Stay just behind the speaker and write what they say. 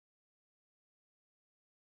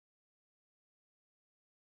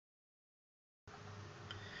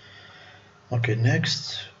Okay,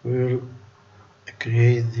 next we'll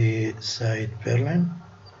create the side purlin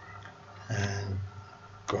and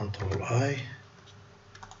Control I,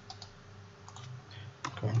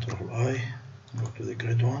 go to the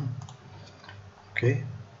grid one. Okay,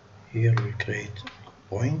 here we create a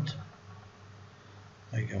point.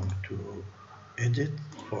 I'm going to edit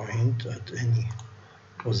point at any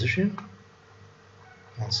position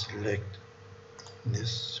and select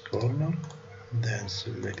this corner, then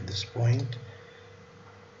select this point,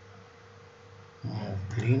 move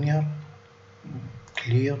linear,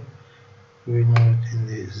 clear. We move it in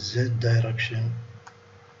the Z direction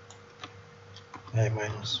by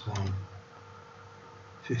minus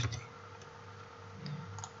 150.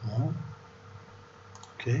 Move.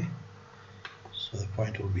 Okay, so the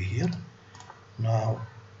point will be here. Now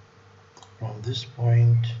from this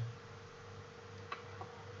point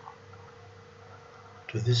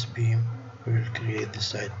to this beam we will create the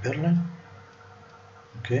side purlin.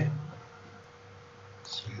 Okay,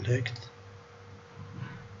 select,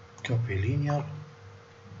 copy linear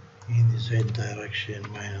in the Z direction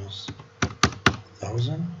minus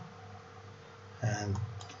 1000 and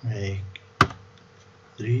make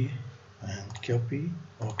 3 and copy.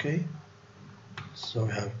 Okay, so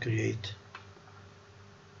we have create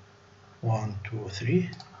 1, 2, 3.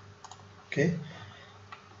 Okay,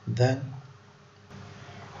 then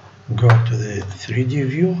go to the 3D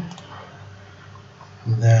view,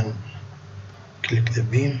 then click the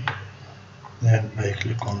beam, then I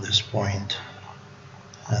click on this point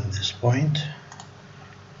and this point.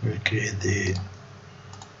 We'll create the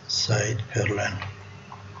side purlin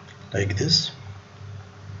like this.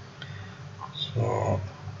 So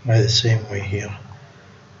by the same way here,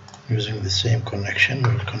 using the same connection,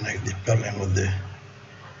 we'll connect the purlin with the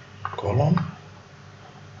column.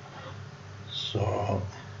 So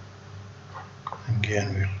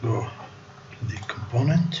again we'll go to the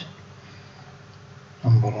component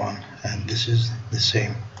number 1, and this is the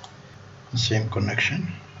same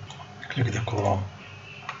connection. Click the column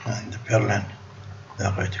and the purlin,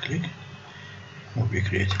 then right click, will be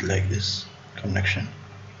created like this connection.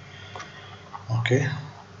 Okay,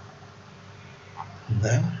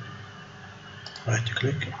 then right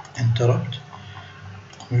click, interrupt.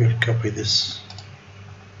 We will copy this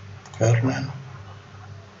purlin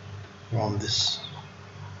from this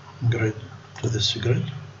grid to this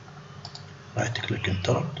grid. Right click,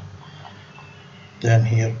 interrupt. Then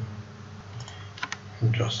here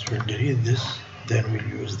just will delete this. Then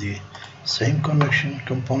we'll use the same connection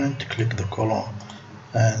component. Click the column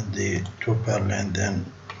and the two purlin, then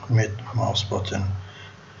mid mouse button,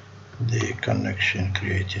 the connection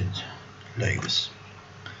created like this.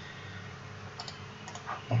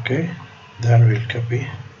 Okay, then we'll copy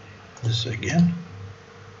this again,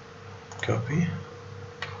 copy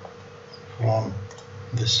from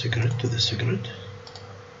this grid to this grid.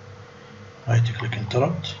 Right click,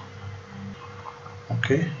 interrupt.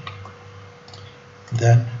 Okay,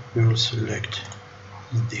 then we will select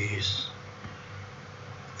these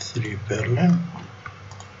 3 purlin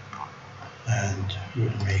and we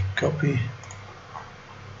will make copy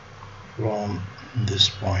from this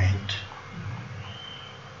point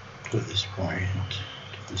to this point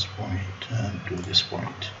to this point and to this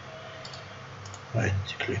point. Right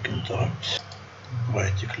click, interrupt.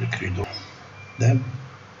 Right click, redo. Then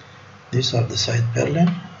these are the side purlin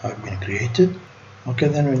have been created. Okay,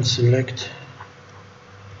 then we'll select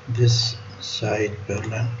this side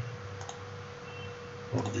purlin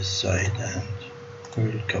of this side and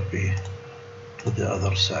we'll copy to the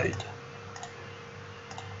other side.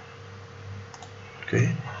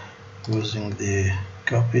 Okay, using the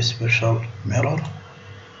copy special mirror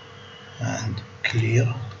and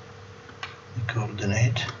clear the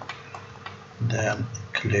coordinate, then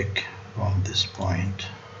click from this point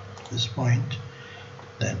to this point,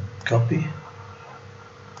 then copy,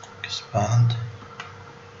 expand.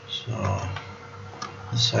 So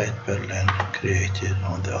the side purlin created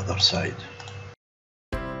on the other side.